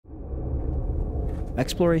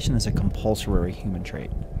Exploration is a compulsory human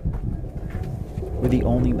trait. We're the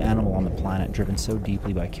only animal on the planet driven so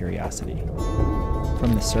deeply by curiosity.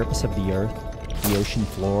 From the surface of the Earth, the ocean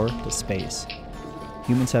floor, to space,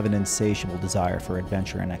 humans have an insatiable desire for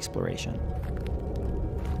adventure and exploration.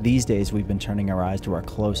 These days, we've been turning our eyes to our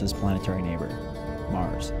closest planetary neighbor,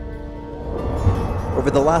 Mars.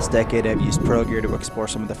 Over the last decade, I've used Pro Gear to explore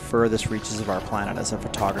some of the furthest reaches of our planet as a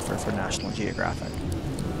photographer for National Geographic.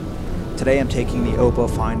 Today, I'm taking the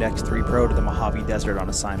OPPO Find X3 Pro to the Mojave Desert on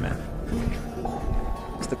assignment.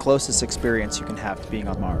 It's the closest experience you can have to being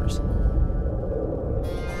on Mars.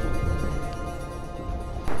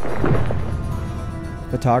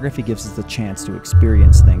 Photography gives us the chance to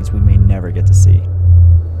experience things we may never get to see.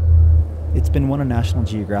 It's been one of National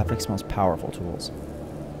Geographic's most powerful tools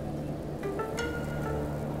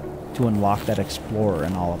to unlock that explorer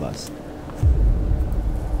in all of us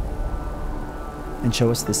and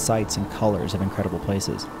show us the sights and colors of incredible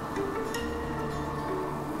places.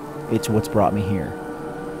 It's what's brought me here,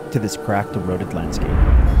 to this cracked, eroded landscape.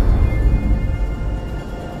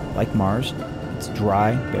 Like Mars, it's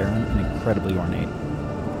dry, barren, and incredibly ornate.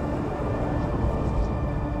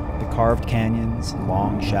 The carved canyons,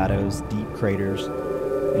 long shadows, deep craters,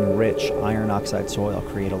 and rich iron oxide soil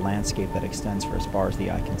create a landscape that extends for as far as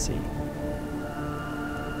the eye can see.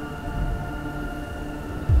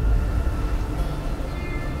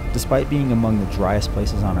 Despite being among the driest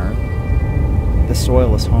places on Earth, the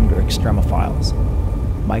soil is home to extremophiles,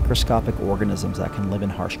 microscopic organisms that can live in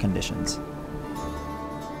harsh conditions.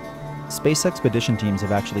 Space expedition teams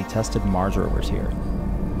have actually tested Mars rovers here,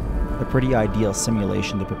 a pretty ideal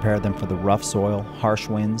simulation to prepare them for the rough soil, harsh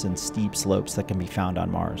winds, and steep slopes that can be found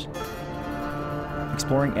on Mars.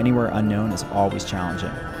 Exploring anywhere unknown is always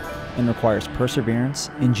challenging and requires perseverance,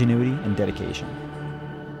 ingenuity, and dedication.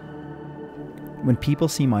 When people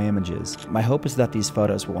see my images, my hope is that these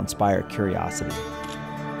photos will inspire curiosity.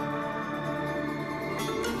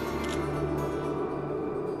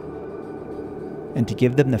 And to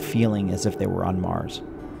give them the feeling as if they were on Mars.